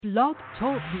Blog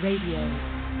Talk Radio.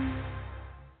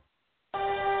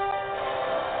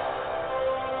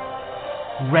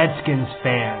 Redskins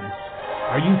fans,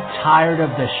 are you tired of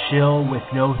the shill with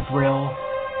no thrill?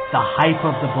 The hype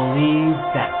of the believe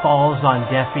that falls on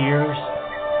deaf ears?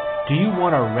 Do you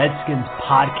want a Redskins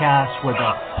podcast where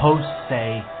the hosts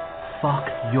say, fuck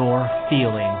your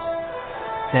feelings?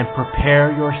 Then prepare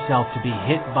yourself to be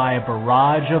hit by a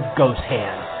barrage of ghost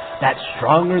hands that's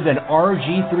stronger than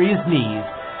RG3's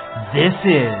knees. This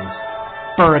is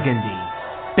Burgundy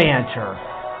Banter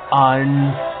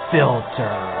Unfiltered.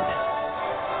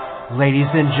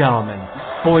 Ladies and gentlemen,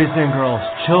 boys and girls,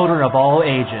 children of all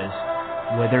ages,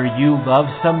 whether you love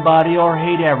somebody or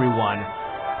hate everyone,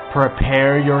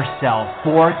 prepare yourself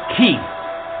for Keith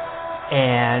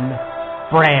and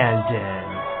Brandon.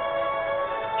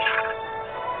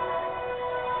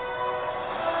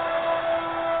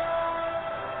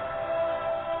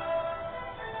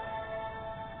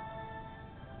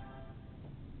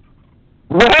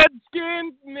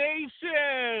 Redskins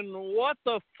Nation, what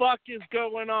the fuck is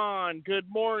going on? Good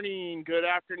morning, good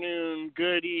afternoon,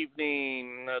 good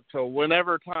evening, to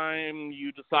whenever time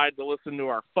you decide to listen to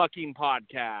our fucking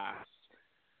podcast.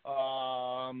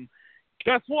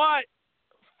 Guess what,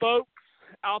 folks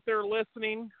out there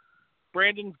listening?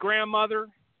 Brandon's grandmother.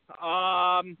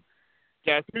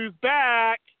 Guess who's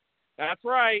back? That's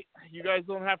right. You guys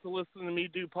don't have to listen to me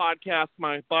do podcasts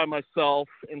by myself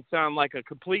and sound like a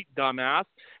complete dumbass.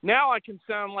 Now I can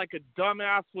sound like a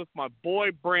dumbass with my boy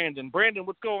Brandon. Brandon,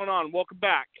 what's going on? Welcome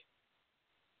back.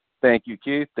 Thank you,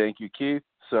 Keith.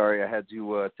 Sorry I had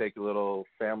to take a little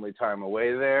family time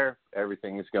away there.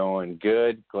 Everything is going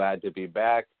good. Glad to be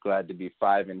back. Glad to be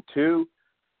 5-2.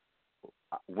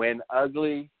 Win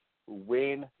ugly.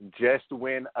 Just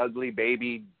win ugly,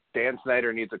 baby. Dan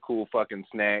Snyder needs a cool fucking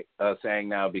saying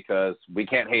now because we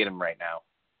can't hate him right now.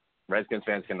 Redskins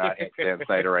fans cannot hate Dan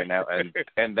Snyder right now,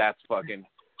 and that's fucking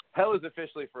hell is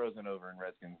officially frozen over in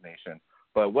Redskins Nation.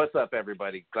 But what's up,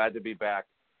 everybody? Glad to be back.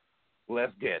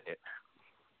 Let's get it.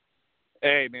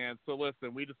 Hey, man. So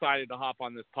listen, we decided to hop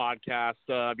on this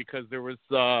podcast because there was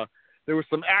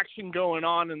some action going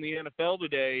on in the NFL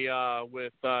today,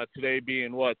 with today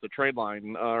being what, the trade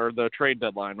line or the trade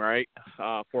deadline, right?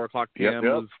 4:00 p.m.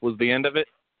 Yep. was the end of it.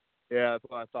 Yeah, that's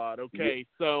what I thought. Okay, yep.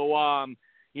 So I'm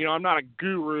not a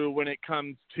guru when it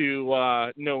comes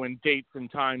to knowing dates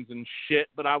and times and shit,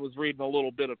 but I was reading a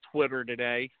little bit of Twitter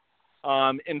today.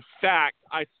 In fact,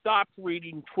 I stopped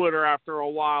reading Twitter after a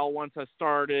while once I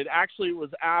started. Actually, it was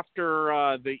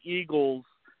after the Eagles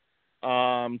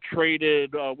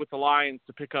traded with the Lions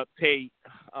to pick up Tate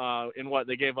in what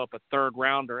they gave up a third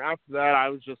rounder. After that, I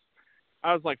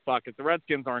was like, fuck it. The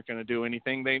Redskins aren't going to do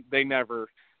anything. They never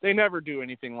do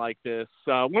anything like this.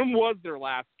 When was their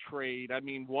last trade? I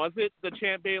mean, was it the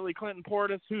Champ Bailey Clinton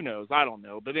Portis? Who knows? I don't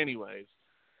know. But anyways,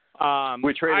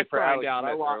 we traded for Alex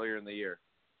Smith earlier in the year.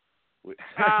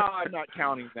 I'm not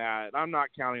counting that. I'm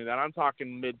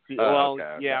talking mid-season.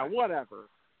 Okay. Yeah, whatever.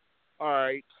 All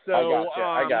right, so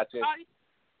I got you.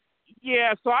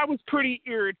 So I was pretty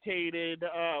irritated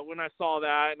when I saw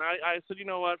that, and I said, you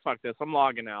know what, fuck this, I'm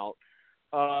logging out.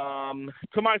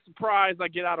 To my surprise, I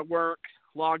get out of work,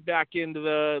 log back into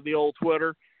the old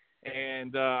Twitter,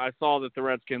 and I saw that the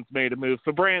Redskins made a move.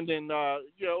 So Brandon,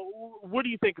 what do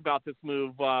you think about this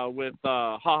move with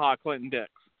HaHa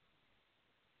Clinton-Dix?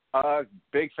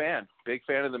 Big fan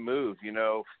of the move.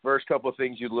 First couple of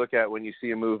things you look at when you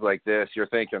see a move like this, you're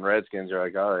thinking Redskins. You're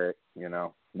like, all right,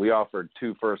 we offered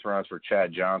 2 first rounds for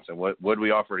Chad Johnson. What would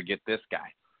we offer to get this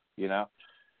guy?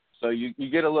 So you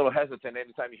get a little hesitant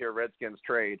anytime you hear Redskins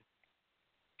trade.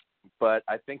 But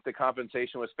I think the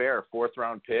compensation was fair. 4th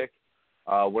round pick.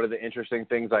 One of the interesting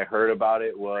things I heard about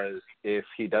it was if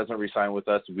he doesn't re-sign with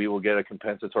us, we will get a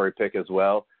compensatory pick as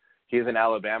well. He's an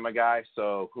Alabama guy,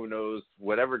 so who knows?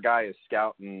 Whatever guy is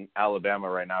scouting Alabama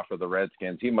right now for the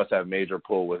Redskins, he must have major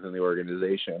pull within the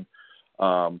organization.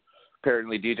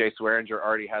 Apparently, DJ Swearinger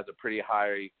already has a pretty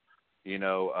high,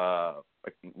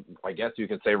 I guess you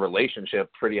could say relationship,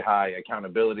 pretty high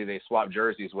accountability. They swap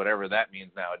jerseys, whatever that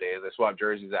means nowadays. They swap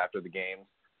jerseys after the games.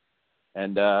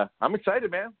 And I'm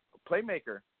excited, man.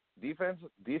 Playmaker. Defense,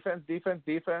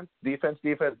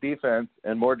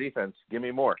 and more defense. Give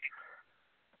me more.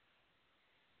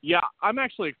 Yeah, I'm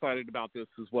actually excited about this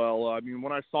as well. I mean,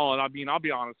 when I saw it, I'll be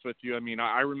honest with you. I mean,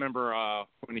 I remember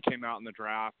when he came out in the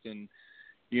draft and,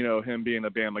 him being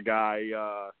a Bama guy,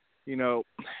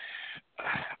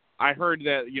 I heard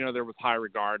that, there was high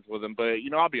regards with him. But,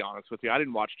 I'll be honest with you. I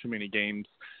didn't watch too many games,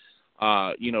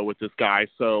 with this guy.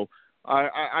 So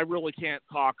I really can't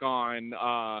talk on,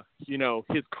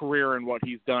 his career and what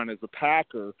he's done as a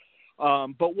Packer.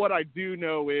 But what I do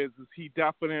know is he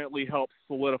definitely helped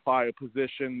solidify a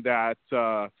position that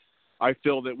I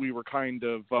feel that we were kind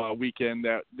of weak in,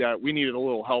 that we needed a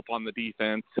little help on the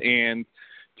defense. And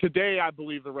today I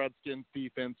believe the Redskins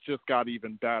defense just got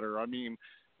even better. I mean,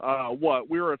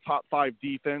 we were a top 5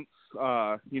 defense,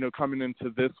 coming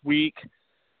into this week.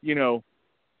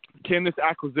 Can this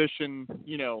acquisition,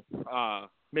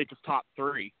 make us top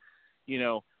 3?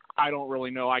 I don't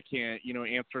really know. I can't,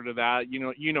 answer to that.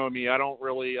 You know me. I don't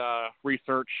really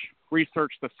research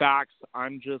the facts.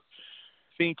 I'm just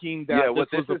thinking that what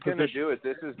this is going to do is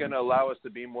this is going to allow us to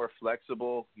be more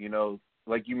flexible.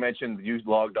 Like you mentioned, you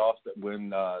logged off when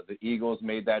the Eagles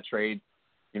made that trade.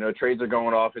 Trades are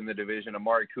going off in the division.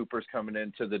 Amari Cooper's coming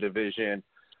into the division.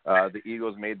 The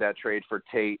Eagles made that trade for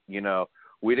Tate.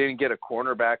 We didn't get a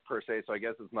cornerback per se, so I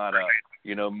guess it's not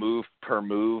a, move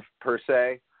per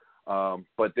se.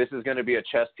 But this is going to be a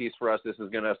chess piece for us. This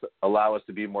is going to allow us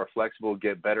to be more flexible,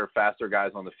 get better, faster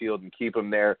guys on the field and keep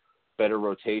them there, better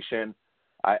rotation.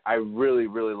 I really,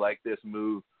 really like this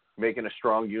move, making a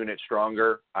strong unit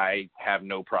stronger. I have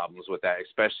no problems with that,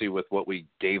 especially with what we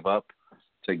gave up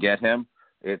to get him.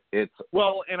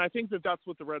 Well, and I think that's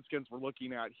what the Redskins were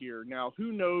looking at here. Now,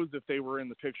 who knows if they were in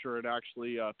the picture at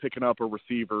actually picking up a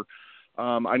receiver.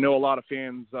 I know a lot of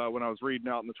fans, when I was reading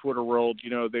out in the Twitter world,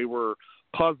 they were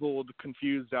puzzled,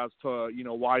 confused as to,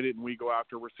 why didn't we go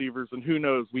after receivers? And who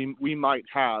knows, we might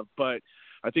have. But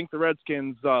I think the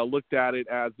Redskins looked at it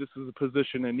as this is a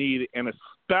position in need, and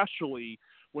especially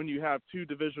when you have 2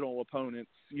 divisional opponents,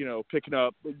 picking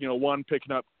up, one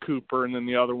picking up Cooper and then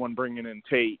the other one bringing in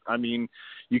Tate. I mean,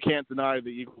 you can't deny the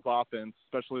Eagles offense,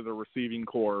 especially the receiving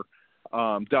core,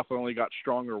 definitely got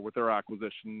stronger with their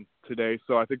acquisition today.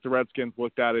 So I think the Redskins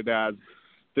looked at it as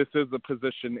this is a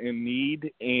position in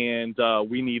need, and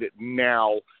we need it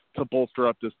now to bolster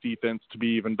up this defense to be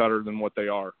even better than what they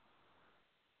are.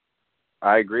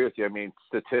 I agree with you. I mean,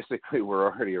 statistically,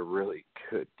 we're already a really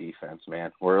good defense,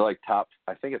 man. We're like top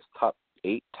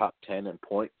 8, top 10 in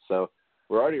points. So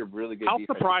we're already a really good defense.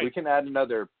 Surprised? We can add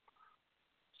another.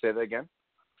 Say that again.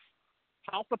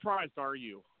 How surprised are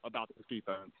you about this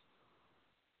defense?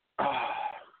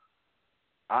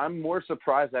 I'm more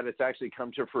surprised that it's actually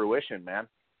come to fruition, man.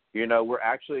 We're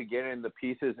actually getting the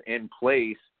pieces in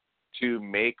place to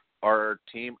make our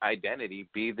team identity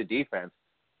be the defense.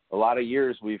 A lot of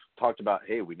years we've talked about,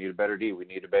 hey, we need a better D, we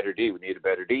need a better D, we need a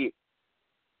better D.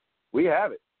 We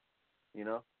have it.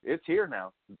 It's here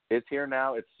now. It's here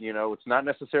now. It's, it's not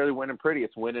necessarily winning pretty.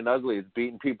 It's winning ugly. It's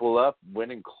beating people up,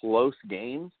 winning close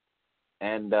games.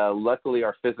 And luckily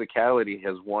our physicality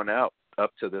has won out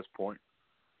up to this point.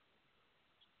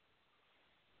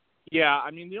 Yeah,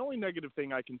 I mean, the only negative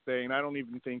thing I can say, and I don't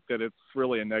even think that it's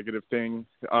really a negative thing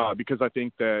because I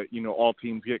think that, all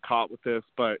teams get caught with this,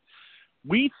 but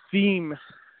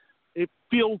it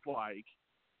feels like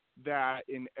that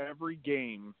in every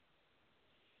game,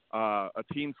 a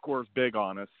team scores big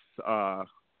on us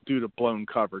due to blown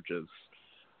coverages.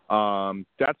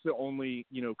 That's the only,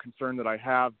 concern that I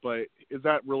have, but is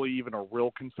that really even a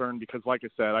real concern? Because like I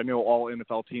said, I know all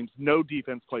NFL teams, no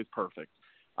defense plays perfect.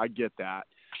 I get that.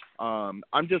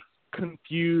 I'm just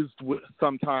confused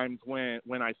sometimes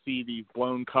when I see these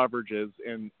blown coverages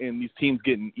and these teams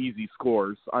getting easy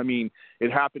scores. I mean,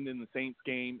 it happened in the Saints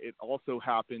game. It also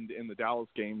happened in the Dallas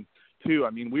game too. I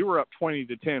mean, we were up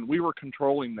 20-10. We were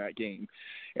controlling that game.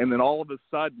 And then all of a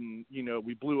sudden,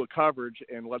 we blew a coverage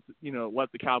and let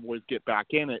the Cowboys get back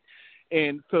in it.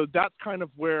 And so that's kind of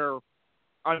where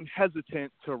I'm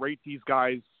hesitant to rate these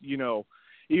guys,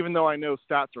 even though I know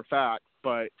stats are facts,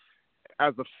 but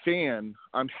as a fan,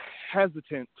 I'm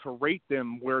hesitant to rate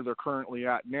them where they're currently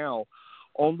at now,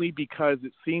 only because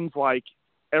it seems like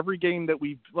every game that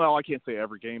I can't say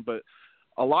every game, but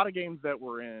a lot of games that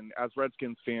we're in as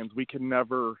Redskins fans, we can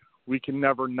never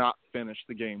not finish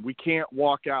the game. We can't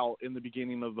walk out in the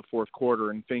beginning of the fourth quarter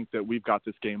and think that we've got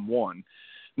this game won.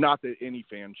 Not that any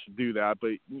fan should do that,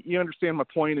 but you understand my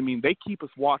point. I mean, they keep us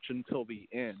watching till the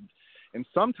end. And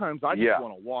sometimes I just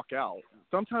want to walk out.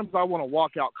 Sometimes I want to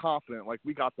walk out confident, like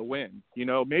we got the win.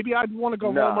 Maybe I'd want to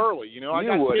go home early.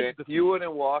 You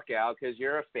wouldn't walk out because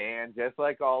you're a fan, just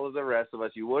like all of the rest of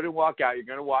us. You wouldn't walk out. You're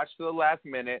going to watch to the last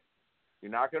minute.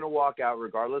 You're not going to walk out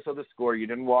regardless of the score. You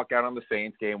didn't walk out on the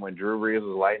Saints game when Drew Brees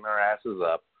was lighting our asses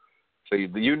up. So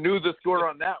you knew the score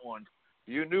on that one.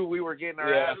 You knew we were getting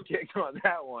our ass kicked on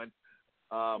that one.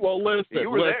 Well, listen. You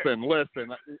were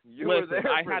there.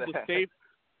 I had to stay.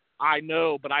 I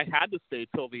know, but I had to stay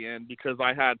till the end because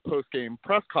I had post-game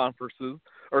press conference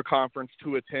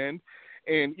to attend.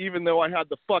 And even though I had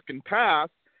the fucking pass,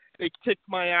 they kicked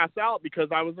my ass out because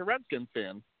I was a Redskins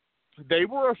fan. They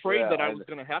were afraid that I was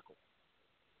going to heckle.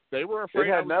 They were afraid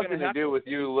it I had was nothing to do with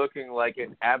you looking like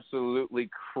an absolutely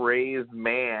crazed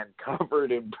man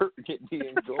covered in burgundy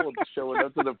and gold showing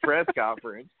up to the press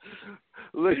conference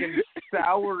looking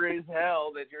sour as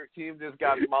hell that your team just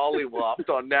got mollywopped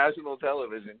on national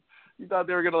television. You thought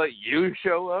they were going to let you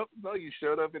show up? No, you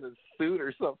showed up in a suit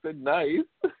or something nice.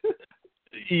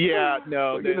 Yeah,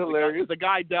 no, the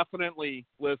guy definitely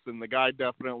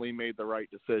made the right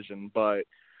decision, but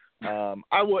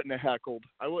I wouldn't have heckled,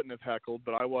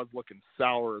 but I was looking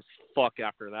sour as fuck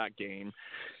after that game.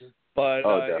 But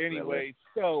anyway,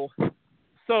 so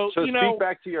speak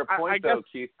back to your point, I guess, though,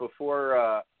 Keith,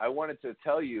 before I wanted to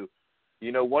tell you,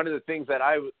 one of the things that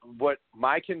what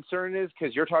my concern is,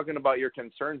 because you're talking about your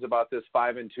concerns about this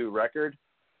 5-2 record,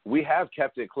 we have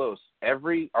kept it close.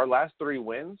 Our last 3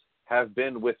 wins have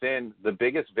been within. The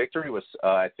biggest victory was,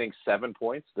 I think, 7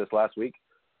 points this last week.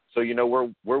 So,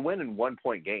 we're winning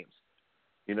 1-point games.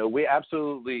 We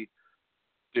absolutely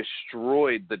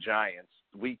destroyed the Giants.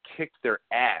 We kicked their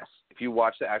ass. If you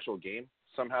watch the actual game,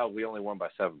 somehow we only won by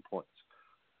 7 points.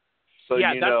 So,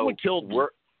 yeah, that's what killed me.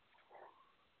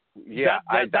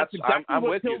 That's exactly I'm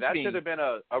what with you. That me. should have been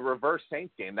a reverse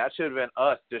Saints game. That should have been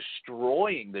us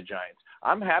destroying the Giants.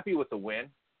 I'm happy with the win.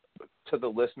 To the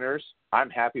listeners, I'm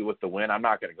happy with the win. I'm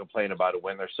not going to complain about a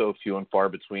win. They're so few and far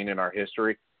between in our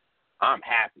history. I'm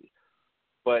happy.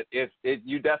 But if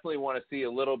you definitely want to see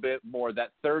a little bit more,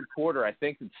 that third quarter, I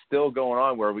think it's still going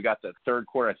on where we got the third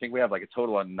quarter. I think we have like a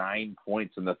total of 9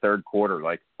 points in the third quarter,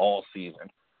 like all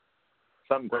season.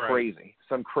 Something crazy,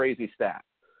 some crazy stat.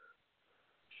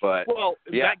 But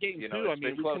that game too. I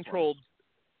mean, we controlled.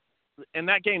 In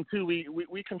that game too,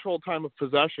 we controlled time of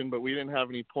possession, but we didn't have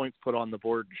any points put on the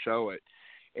board to show it.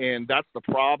 And that's the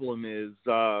problem is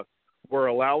we're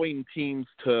allowing teams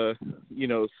to,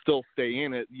 still stay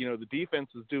in it. The defense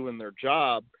is doing their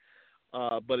job,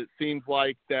 but it seems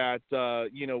like that,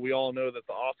 we all know that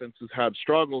the offense has had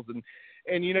struggles. And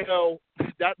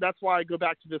that's why I go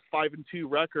back to this 5-2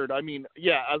 record. I mean,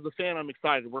 yeah, as a fan, I'm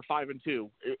excited. We're 5-2.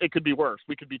 It could be worse.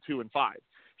 We could be 2-5.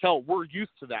 Hell, we're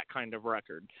used to that kind of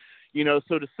record.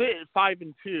 So to sit at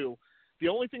 5-2, the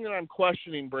only thing that I'm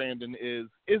questioning, Brandon, is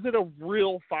it a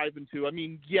real 5-2? I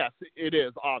mean, yes, it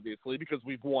is, obviously, because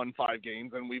we've won 5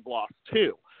 games and we've lost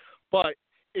 2. But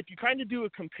if you kind of do a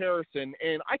comparison,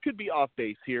 and I could be off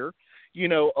base here,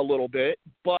 a little bit,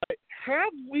 but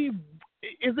is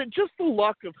it just the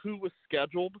luck of who was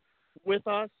scheduled with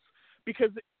us?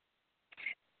 Because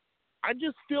I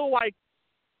just feel like,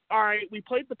 all right, we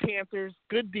played the Panthers,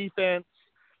 good defense.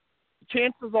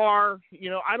 Chances are,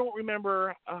 I don't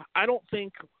remember. I don't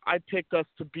think I picked us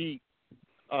to beat.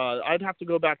 I'd have to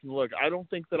go back and look. I don't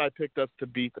think that I picked us to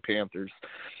beat the Panthers.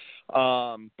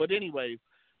 But anyways,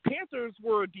 Panthers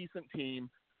were a decent team.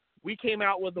 We came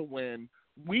out with a win.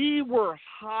 We were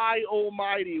high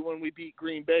almighty when we beat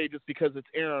Green Bay just because it's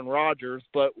Aaron Rodgers.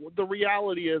 But the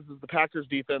reality is the Packers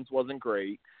defense wasn't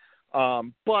great.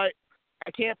 But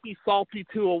I can't be salty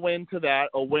to a win to that.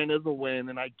 A win is a win,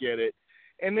 and I get it.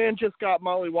 And then just got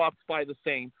mollywopped by the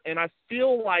Saints. And I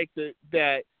feel like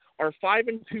that our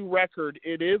 5-2 record,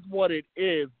 it is what it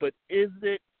is, but is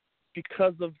it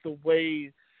because of the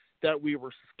way that we were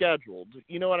scheduled?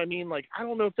 You know what I mean? Like, I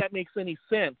don't know if that makes any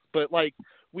sense, but like,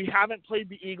 we haven't played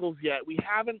the Eagles yet. We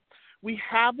haven't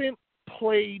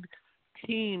played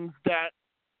teams that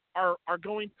are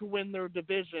going to win their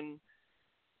division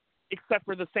except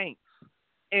for the Saints.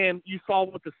 And you saw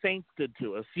what the Saints did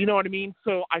to us. You know what I mean?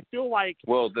 So I feel like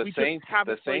the Saints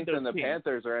and the teams.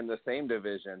 Panthers are in the same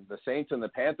division. The Saints and the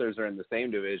Panthers are in the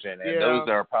same division, and those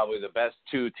are probably the best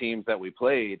 2 teams that we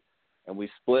played, and we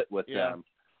split with them.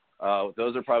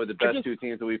 Those are probably the best 2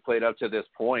 teams that we've played up to this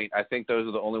point. I think those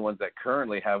are the only ones that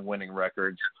currently have winning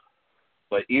records.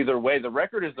 But either way, the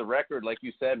record is the record. Like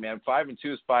you said, man, 5-2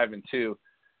 is 5-2.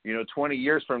 20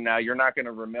 years from now, you're not going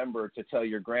to remember to tell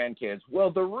your grandkids, well,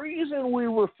 the reason we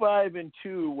were 5-2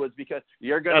 was because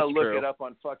you're going to look it up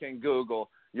on fucking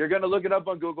Google. You're going to look it up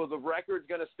on Google. The record's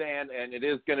going to stand, and it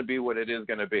is going to be what it is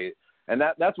going to be. And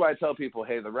that's why I tell people,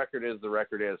 hey, the record is the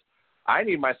record is. I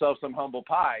need myself some humble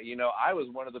pie. I was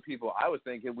one of the people, I was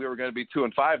thinking we were going to be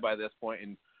 2-5 by this point,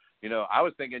 and, I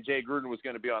was thinking Jay Gruden was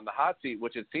going to be on the hot seat,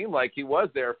 which it seemed like he was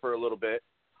there for a little bit.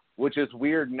 Which is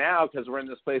weird now because we're in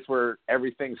this place where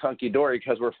everything's hunky-dory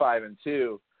because we're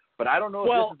 5-2. But I don't know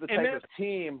if this is the type of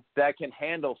team that can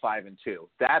handle 5-2.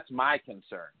 That's my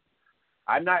concern.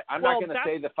 I'm not going to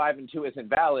say the 5-2 isn't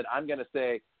valid. I'm going to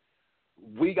say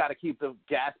we got to keep the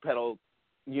gas pedal,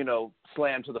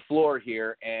 slammed to the floor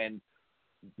here, and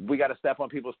we got to step on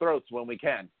people's throats when we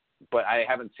can. But I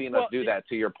haven't seen us do that,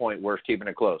 to your point, where it's keeping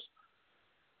it close.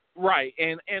 Right,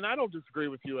 and I don't disagree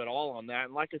with you at all on that.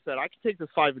 And like I said, I could take this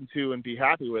 5-2 and be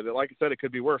happy with it. Like I said, it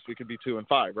could be worse. We could be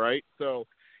 2-5, right? So,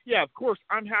 yeah, of course,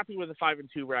 I'm happy with a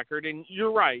 5-2 record. And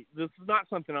you're right. This is not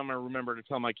something I'm going to remember to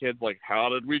tell my kids, like, how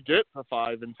did we get to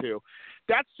 5-2?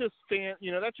 That's just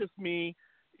that's just me,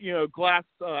 glass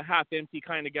half empty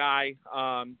kind of guy.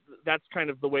 That's kind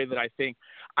of the way that I think.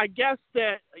 I guess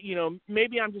that,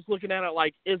 maybe I'm just looking at it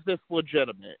like, is this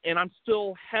legitimate? And I'm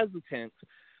still hesitant.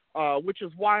 Which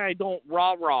is why I don't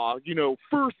rah rah,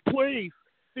 first place.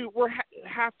 Dude, we're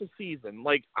half the season.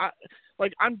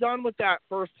 I'm done with that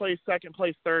first place, second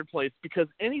place, third place, because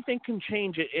anything can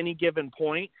change at any given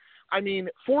point. I mean,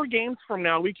 4 games from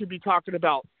now, we could be talking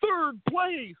about third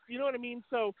place. You know what I mean?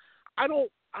 So I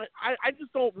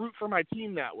just don't root for my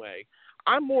team that way.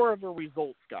 I'm more of a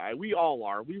results guy. We all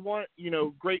are. We want,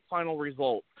 great final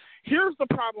results. Here's the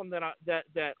problem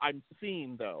that I'm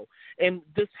seeing, though, and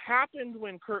this happened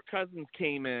when Kirk Cousins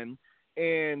came in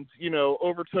and,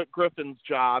 overtook Griffin's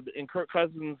job, and Kirk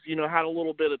Cousins, had a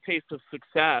little bit of taste of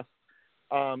success,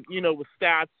 with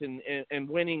stats and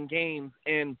winning games,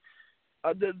 and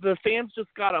the fans just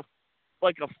got a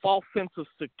false sense of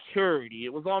security.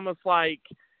 It was almost like,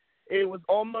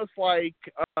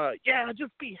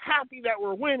 just be happy that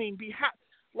we're winning.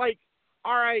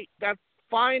 All right, that's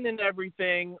fine and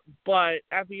everything, but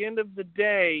at the end of the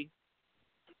day,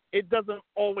 it doesn't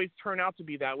always turn out to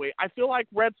be that way. I feel like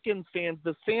Redskins fans,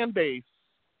 the fan base,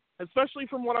 especially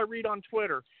from what I read on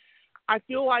Twitter, I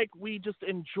feel like we just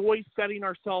enjoy setting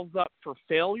ourselves up for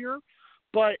failure,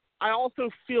 but I also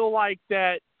feel like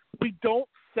that we don't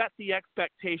set the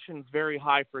expectations very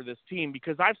high for this team,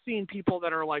 because I've seen people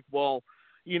that are like, well,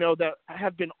 that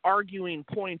have been arguing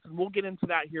points, and we'll get into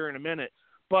that here in a minute,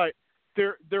 but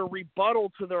their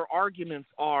rebuttal to their arguments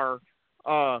are,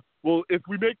 well, if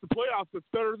we make the playoffs, it's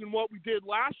better than what we did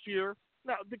last year.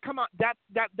 No, come on,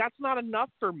 that's not enough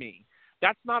for me.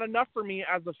 That's not enough for me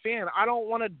as a fan. I don't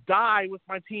want to die with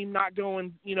my team not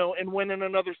going, and winning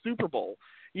another Super Bowl.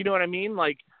 You know what I mean?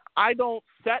 I don't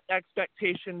set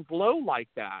expectations low like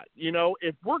that.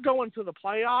 If we're going to the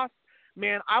playoffs,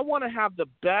 man, I want to have the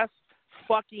best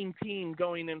fucking team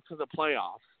going into the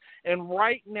playoffs. And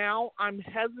right now, I'm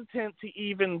hesitant to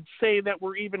even say that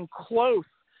we're even close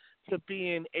to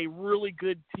being a really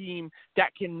good team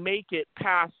that can make it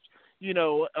past,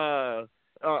 a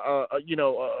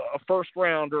first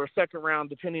round or a second round,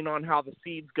 depending on how the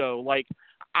seeds go.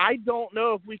 I don't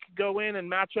know if we could go in and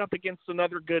match up against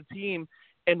another good team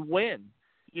and win.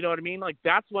 You know what I mean?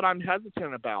 That's what I'm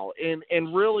hesitant about.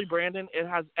 And really, Brandon, it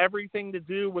has everything to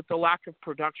do with the lack of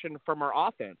production from our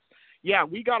offense. Yeah,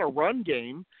 we got a run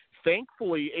game.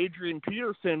 Thankfully, Adrian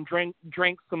Peterson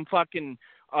drank some fucking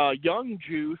young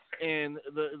juice, and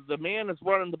the man is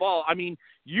running the ball. I mean,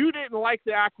 you didn't like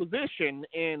the acquisition,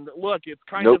 and look, it's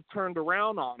kind of turned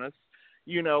around on us,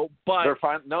 but they're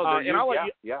fine. No, they're and I'll let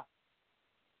you,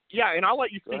 Yeah, and I'll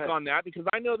let you speak on that, because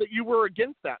I know that you were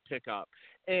against that pickup.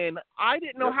 And I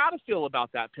didn't know how to feel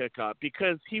about that pickup,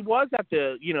 because he was at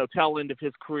the, tail end of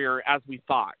his career, as we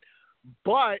thought.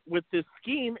 But with this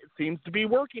scheme, it seems to be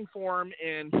working for him,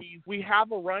 and we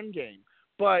have a run game.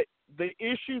 But the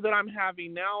issue that I'm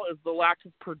having now is the lack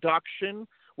of production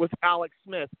with Alex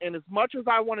Smith. And as much as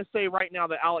I want to say right now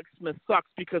that Alex Smith sucks,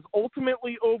 because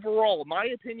ultimately, overall, my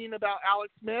opinion about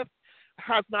Alex Smith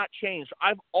has not changed.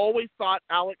 I've always thought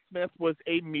Alex Smith was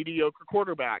a mediocre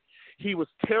quarterback. He was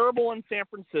terrible in San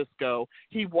Francisco.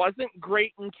 He wasn't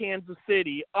great in Kansas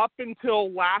City up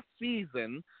until last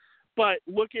season. But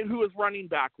look at who his running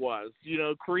back was.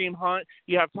 Kareem Hunt,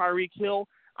 you have Tyreek Hill.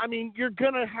 I mean, you're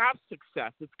going to have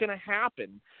success. It's going to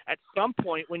happen at some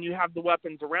point when you have the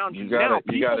weapons around you. You got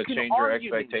to change your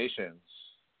expectations.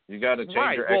 You got to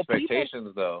change your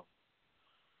expectations, though.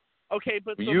 Okay,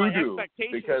 but so you do,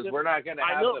 expectations, because we're not going to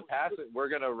have the pass. We're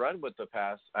going to run with the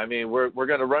pass. I mean, we're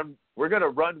going to run. We're going to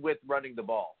run with running the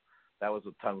ball. That was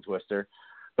a tongue twister,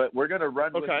 but we're going to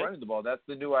run with running the ball. That's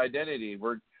the new identity.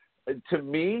 To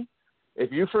me,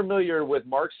 if you're familiar with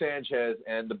Mark Sanchez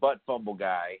and the butt fumble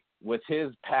guy, with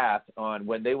his path on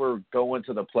when they were going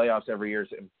to the playoffs every year,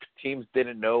 and teams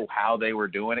didn't know how they were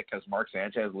doing it because Mark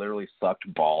Sanchez literally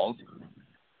sucked balls.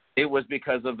 It was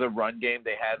because of the run game.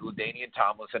 They had LaDainian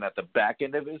Tomlinson at the back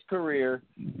end of his career.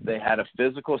 They had a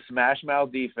physical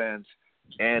smash-mouth defense,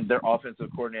 and their offensive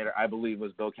coordinator, I believe,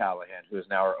 was Bill Callahan, who is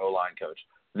now our O-line coach.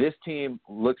 This team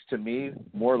looks to me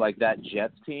more like that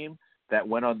Jets team that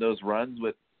went on those runs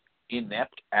with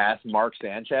inept-ass Mark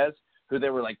Sanchez, who they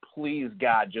were like, please,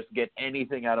 God, just get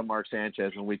anything out of Mark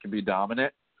Sanchez and we can be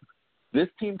dominant. This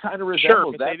team kind of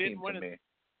resembles that team to me.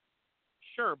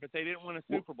 Sure, but they didn't win a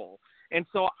Super Bowl. And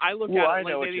so I look at it I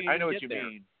know what you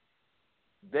mean.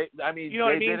 They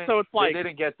So it's like they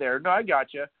didn't get there. No, I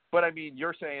got you. But I mean,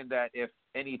 you're saying that if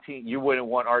any team, you wouldn't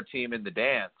want our team in the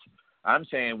dance. I'm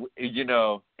saying,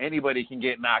 anybody can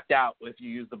get knocked out if you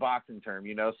use the boxing term,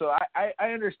 So I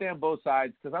understand both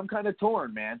sides because I'm kind of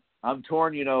torn, man. I'm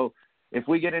torn, if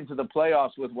we get into the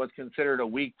playoffs with what's considered a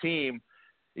weak team,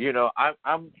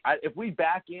 if we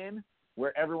back in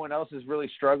where everyone else is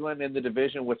really struggling in the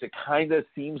division, which it kind of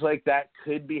seems like that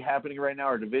could be happening right now.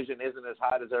 Our division isn't as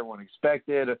hot as everyone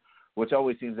expected, which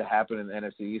always seems to happen in the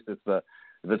NFC East. It's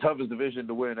the toughest division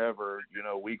to win ever,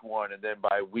 week 1. And then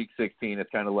by week 16, it's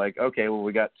kind of like, okay, well,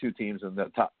 we got 2 teams in the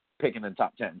top, picking in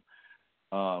top 10.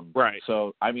 Right.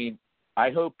 So, I mean, I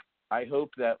hope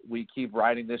that we keep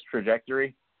riding this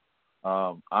trajectory.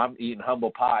 I'm eating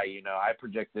humble pie. I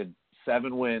predicted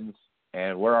 7 wins,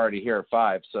 and we're already here at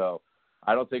 5. So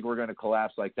I don't think we're going to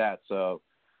collapse like that. So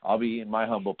I'll be eating my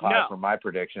humble pie for my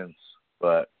predictions.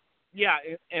 But yeah,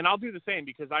 and I'll do the same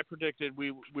because I predicted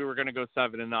we were going to go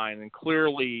 7-9, and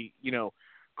clearly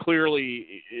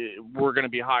we're going to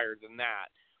be higher than that.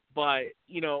 But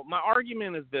my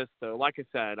argument is this, though. Like I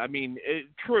said, I mean,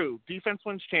 true, defense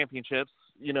wins championships.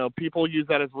 People use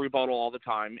that as a rebuttal all the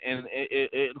time, and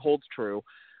it holds true.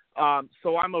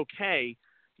 So I'm okay,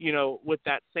 with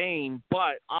that saying,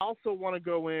 but I also want to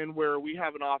go in where we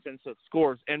have an offense that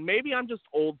scores, and maybe I'm just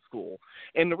old school.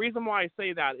 And the reason why I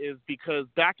say that is because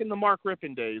back in the Mark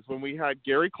Rippon days when we had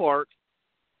Gary Clark,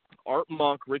 Art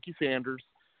Monk, Ricky Sanders,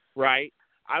 right,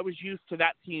 I was used to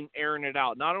that team airing it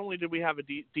out. Not only did we have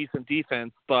a decent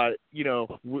defense, but, we could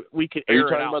air it out. Are you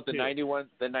talking about the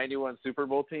too. 91 Super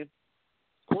Bowl team?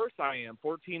 Of course I am.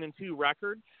 14-2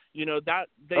 record. That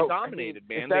they dominated,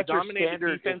 man. They dominated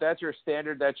defense. If that's your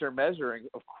standard that you're measuring,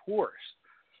 of course.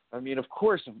 I mean, of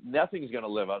course, nothing's going to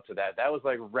live up to that. That was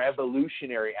like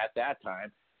revolutionary at that time,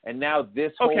 and now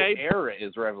this whole era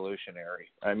is revolutionary.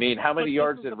 I mean, how many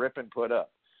yards did Rippon put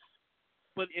up?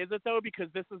 But is it though? Because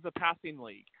this is a passing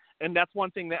league, and that's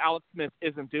one thing that Alex Smith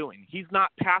isn't doing. He's not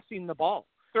passing the ball,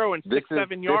 throwing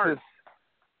 6-7 yards.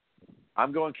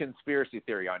 I'm going conspiracy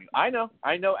theory on you. I know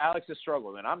Alex has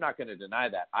struggled, and I'm not going to deny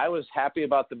that. I was happy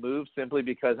about the move simply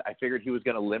because I figured he was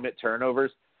going to limit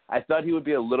turnovers. I thought he would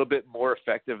be a little bit more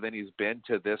effective than he's been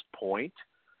to this point.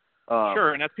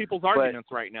 Sure, and that's people's arguments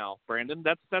right now, Brandon.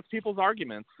 That's people's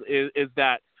arguments is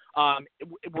that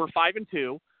we're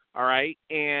 5-2, all right,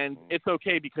 and it's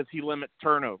okay because he limits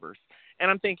turnovers. And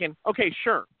I'm thinking, okay,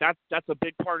 sure, that's a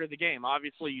big part of the game.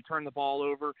 Obviously, you turn the ball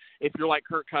over. If you're like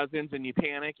Kirk Cousins and you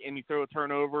panic and you throw a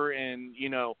turnover and,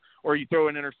 or you throw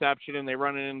an interception and they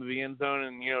run it into the end zone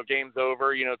and, game's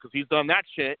over, because he's done that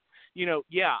shit.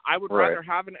 I would rather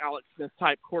have an Alex Smith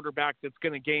type quarterback that's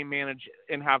going to game manage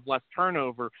and have less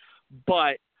turnover.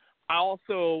 But I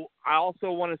also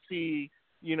want to see,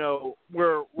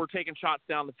 we're taking shots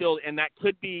down the field, and that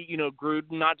could be,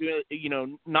 Gruden not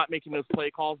doing, not making those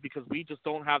play calls because we just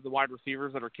don't have the wide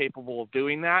receivers that are capable of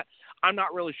doing that. I'm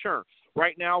not really sure.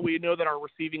 Right now, we know that our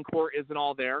receiving core isn't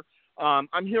all there.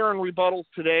 I'm hearing rebuttals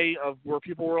today of where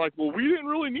people were like, well, we didn't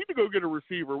really need to go get a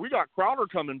receiver. We got Crowder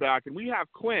coming back, and we have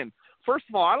Quinn. First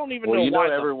of all, I don't even know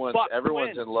why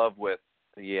everyone's in love with.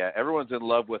 Yeah, everyone's in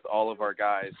love with all of our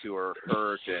guys who are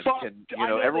hurt, and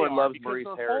everyone loves Maurice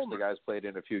Harris. The guy's played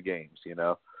in a few games,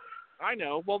 I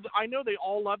know. Well, I know they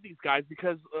all love these guys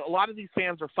because a lot of these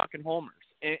fans are fucking homers,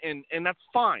 and that's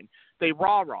fine. They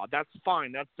rah rah. That's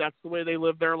fine. That's the way they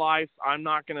live their life. I'm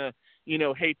not gonna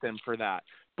hate them for that.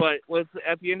 But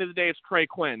at the end of the day, it's Trey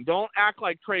Quinn. Don't act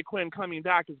like Trey Quinn coming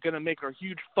back is gonna make a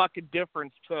huge fucking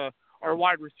difference to our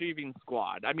wide receiving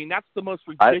squad. I mean, that's the most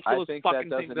ridiculous fucking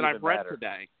thing that I've read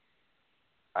today.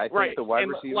 I think the wide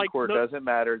receiving core doesn't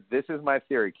matter. This is my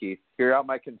theory, Keith. Hear out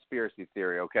my conspiracy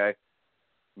theory, okay?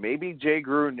 Maybe Jay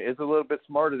Gruden is a little bit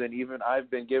smarter than even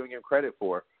I've been giving him credit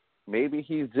for. Maybe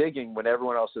he's zigging when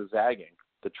everyone else is zagging.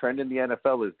 The trend in the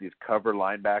NFL is these cover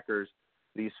linebackers,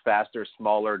 these faster,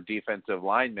 smaller defensive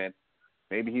linemen.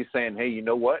 Maybe he's saying, hey, you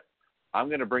know what? I'm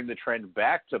going to bring the trend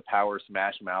back to power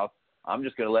smash mouth. I'm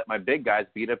just going to let my big guys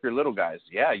beat up your little guys.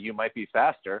 Yeah, you might be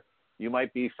faster. You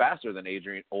might be faster than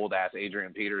old-ass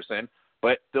Adrian Peterson,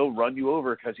 but they'll run you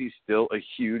over because he's still a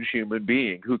huge human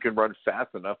being who can run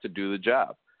fast enough to do the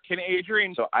job. Can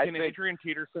Adrian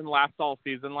Peterson last all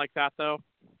season like that, though?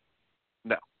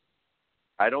 No.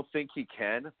 I don't think he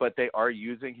can, but they are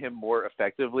using him more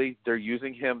effectively. They're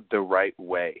using him the right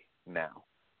way now.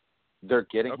 They're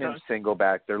getting him single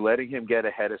back. They're letting him get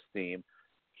ahead of steam.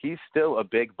 He's still a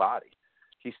big body.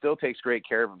 He still takes great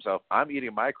care of himself. I'm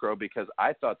eating my crow because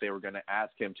I thought they were going to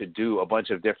ask him to do a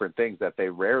bunch of different things that they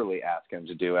rarely ask him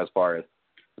to do as far as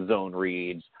zone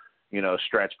reads,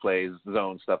 stretch plays,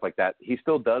 zone, stuff like that. He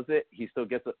still does it. He still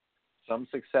gets some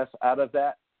success out of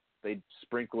that. They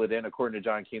sprinkle it in. According to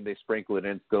John Keane, they sprinkle it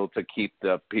in still to keep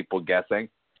the people guessing.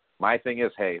 My thing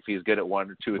is, hey, if he's good at one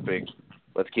or two things,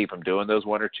 let's keep him doing those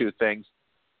one or two things.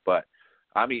 But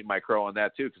I'm eating my crow on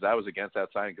that too, because I was against that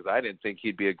signing because I didn't think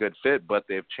he'd be a good fit, but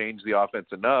they've changed the offense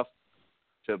enough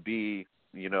to be,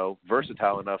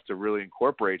 versatile enough to really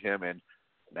incorporate him. And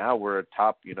now we're a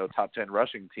top 10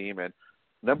 rushing team and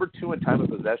number 2 in time of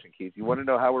possession, Keith. You want to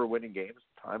know how we're winning games?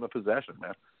 Time of possession,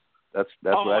 man. That's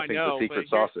what I think the secret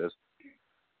sauce is.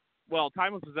 Well,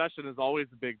 time of possession is always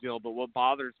a big deal, but what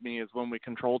bothers me is when we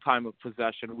control time of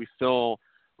possession, we're still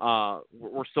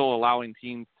allowing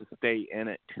teams to stay in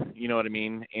it. You know what I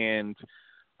mean? And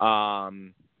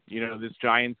this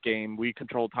Giants game, we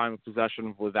controlled time of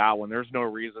possession with that one. There's no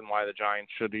reason why the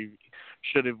Giants should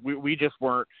have.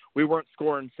 We weren't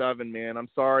scoring 7, man. I'm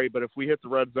sorry, but if we hit the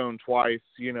red zone twice,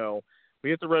 we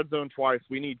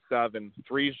need 7.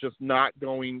 3 is just not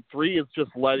going. 3 is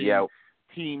just letting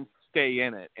teams stay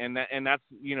in it, and that's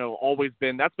always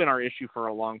been our issue for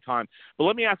a long time. But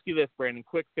let me ask you this, Brandon.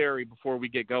 Quick theory before we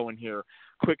get going here.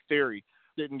 Quick theory.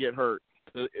 Didn't get hurt.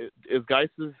 Is Geis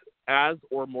as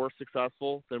or more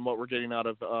successful than what we're getting out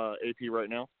of AP right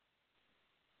now?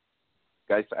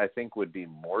 Geis, I think, would be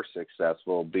more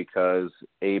successful because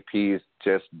AP is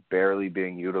just barely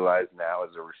being utilized now as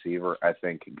a receiver. I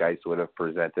think Geis would have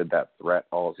presented that threat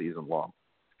all season long.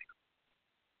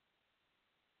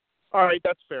 All right,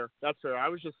 that's fair. I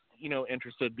was just,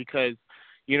 interested because,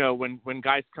 when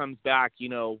Geis comes back,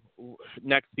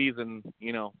 next season,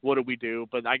 what do we do?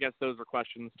 But I guess those are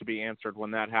questions to be answered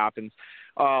when that happens.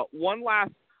 One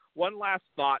last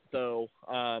thought, though.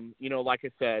 Like I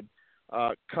said,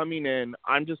 coming in,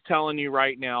 I'm just telling you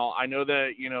right now, I know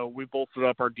that, we bolstered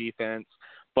up our defense,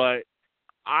 but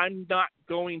I'm not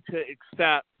going to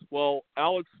accept,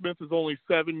 Alex Smith is only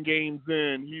 7 games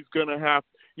in. He's going to have,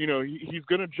 he's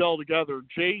going to gel together.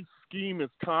 Jay's scheme is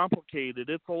complicated.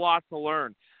 It's a lot to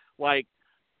learn. Like,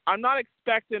 I'm not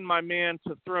expecting my man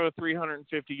to throw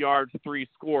 350 yards, 3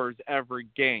 scores every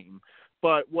game.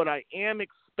 But what I am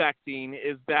expecting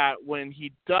is that when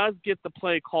he does get the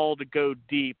play call to go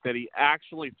deep, that he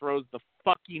actually throws the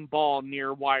fucking ball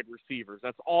near wide receivers.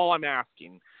 That's all I'm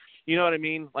asking. You know what I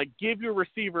mean? Like, give your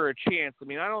receiver a chance. I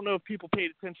mean, I don't know if people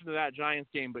paid attention to that Giants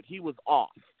game, but he was off.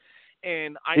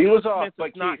 And he was off,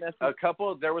 but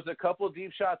there was a couple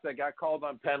deep shots that got called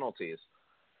on penalties.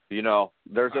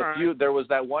 There's a few. There was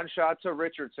that one shot to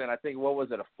Richardson. I think, what was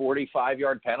it, a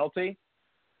 45-yard penalty?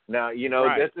 Now,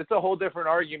 it's a whole different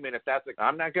argument if that's.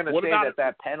 I'm not going to say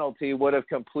that penalty would have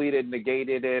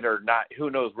negated it or not.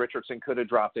 Who knows? Richardson could have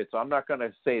dropped it, so I'm not going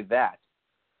to say that.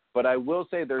 But I will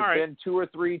say there's been 2 or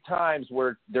 3 times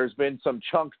where there's been some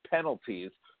chunk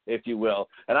penalties, if you will.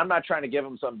 And I'm not trying to give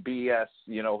him some BS,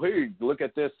 hey, look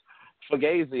at this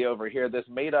Fugazi over here, this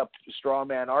made-up straw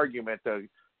man argument to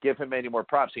give him any more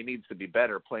props. He needs to be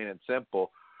better, plain and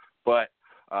simple. But,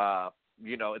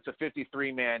 it's a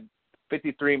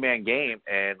 53-man game,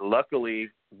 and luckily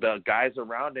the guys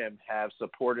around him have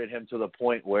supported him to the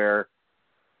point where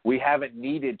we haven't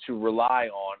needed to rely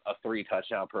on a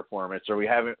 3-touchdown performance, or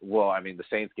the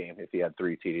Saints game, if he had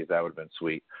 3 TDs, that would have been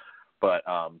sweet. But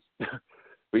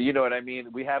but you know what I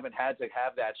mean? We haven't had to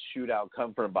have that shootout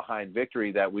come from behind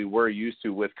victory that we were used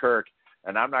to with Kirk.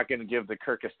 And I'm not going to give the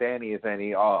Kirkistanis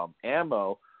any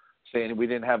ammo saying we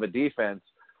didn't have a defense,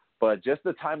 but just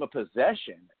the time of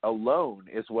possession alone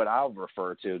is what I'll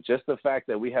refer to. Just the fact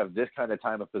that we have this kind of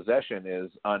time of possession is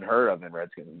unheard of in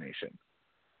Redskins Nation.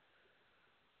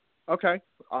 Okay,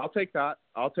 I'll take that.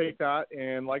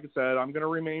 And like I said, I'm going to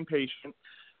remain patient.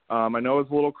 I know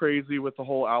it's a little crazy with the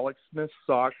whole Alex Smith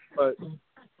suck, but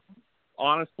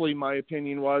honestly, my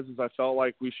opinion is I felt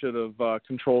like we should have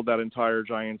controlled that entire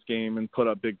Giants game and put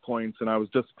up big points, and I was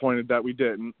disappointed that we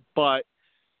didn't. But,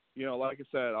 like I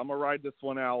said, I'm going to ride this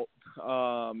one out.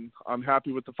 I'm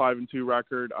happy with the 5-2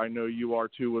 record. I know you are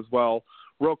too as well.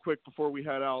 Real quick before we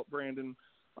head out, Brandon,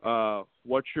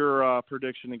 what's your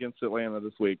prediction against Atlanta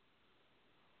this week?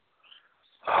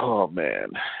 Oh, man.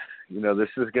 This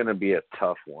is going to be a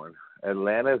tough one.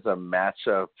 Atlanta's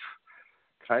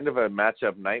kind of a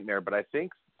matchup nightmare, but I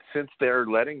think since they're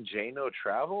letting Jano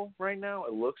travel right now,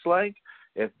 it looks like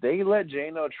if they let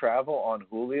Jano travel on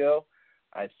Julio,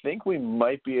 I think we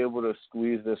might be able to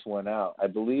squeeze this one out. I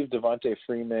believe Devontae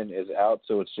Freeman is out,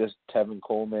 so it's just Tevin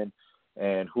Coleman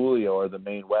and Julio are the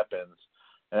main weapons.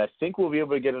 And I think we'll be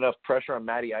able to get enough pressure on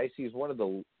Matty Ice. He's one of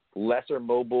the lesser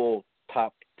mobile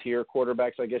top-tier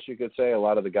quarterbacks, I guess you could say. A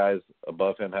lot of the guys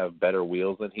above him have better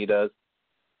wheels than he does.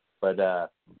 But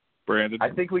Brandon, I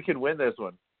think we can win this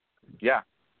one. Yeah.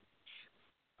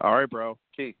 All right, bro.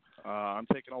 Keith. I'm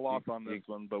taking a loss on this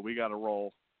one, but we got to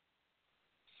roll.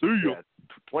 See ya.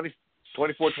 Yeah,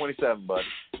 24-27, bud.